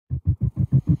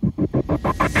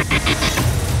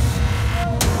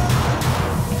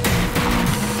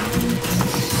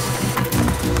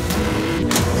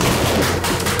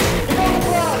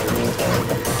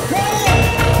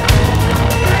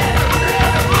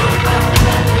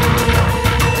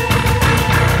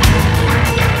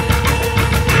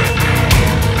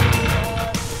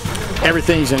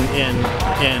Everything's in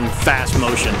fast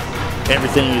motion.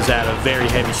 Everything is at a very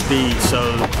heavy speed,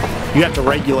 so you have to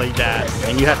regulate that,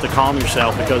 and you have to calm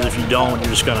yourself, because if you don't,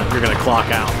 you're gonna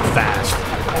clock out fast.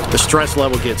 The stress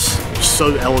level gets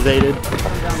so elevated.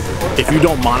 If you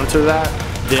don't monitor that,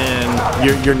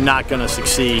 then you're not gonna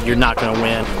succeed. You're not gonna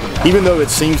win. Even though it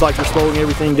seems like you're slowing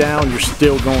everything down, you're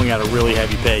still going at a really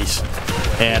heavy pace.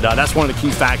 And that's one of the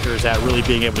key factors at really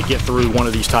being able to get through one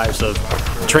of these types of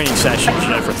training sessions, you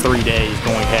know, for 3 days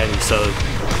going heavy. So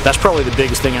that's probably the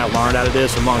biggest thing I learned out of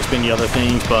this, amongst many other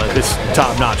things. But it's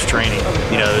top-notch training.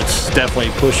 You know, it's definitely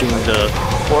pushing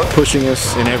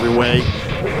us in every way.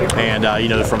 And you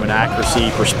know, from an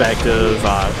accuracy perspective,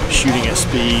 shooting at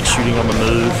speed, shooting on the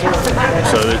move.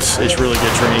 So it's really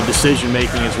good training. Decision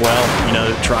making as well. You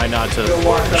know, try not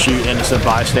to shoot innocent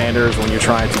bystanders when you're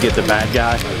trying to get the bad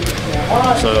guy.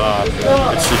 So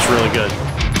it's really good.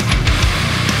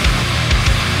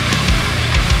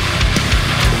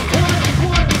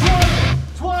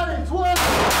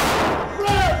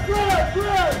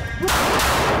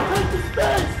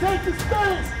 Take the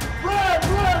space!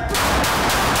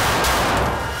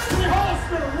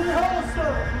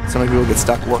 So many people get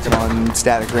stuck working on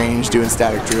static range, doing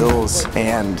static drills,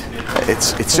 and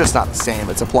it's just not the same.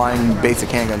 It's applying basic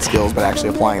handgun skills, but actually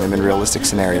applying them in realistic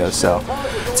scenarios. So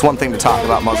it's one thing to talk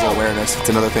about muzzle awareness. It's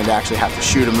another thing to actually have to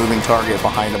shoot a moving target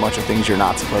behind a bunch of things you're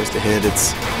not supposed to hit.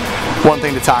 It's one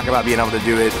thing to talk about being able to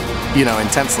do it, you know,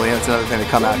 intensely, and it's another thing to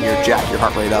come out here, jack your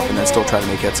heart rate up, and then still try to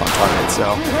make hits on target.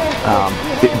 So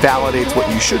it validates what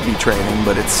you should be training,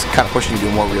 but it's kind of pushing you to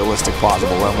a more realistic,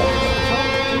 plausible level.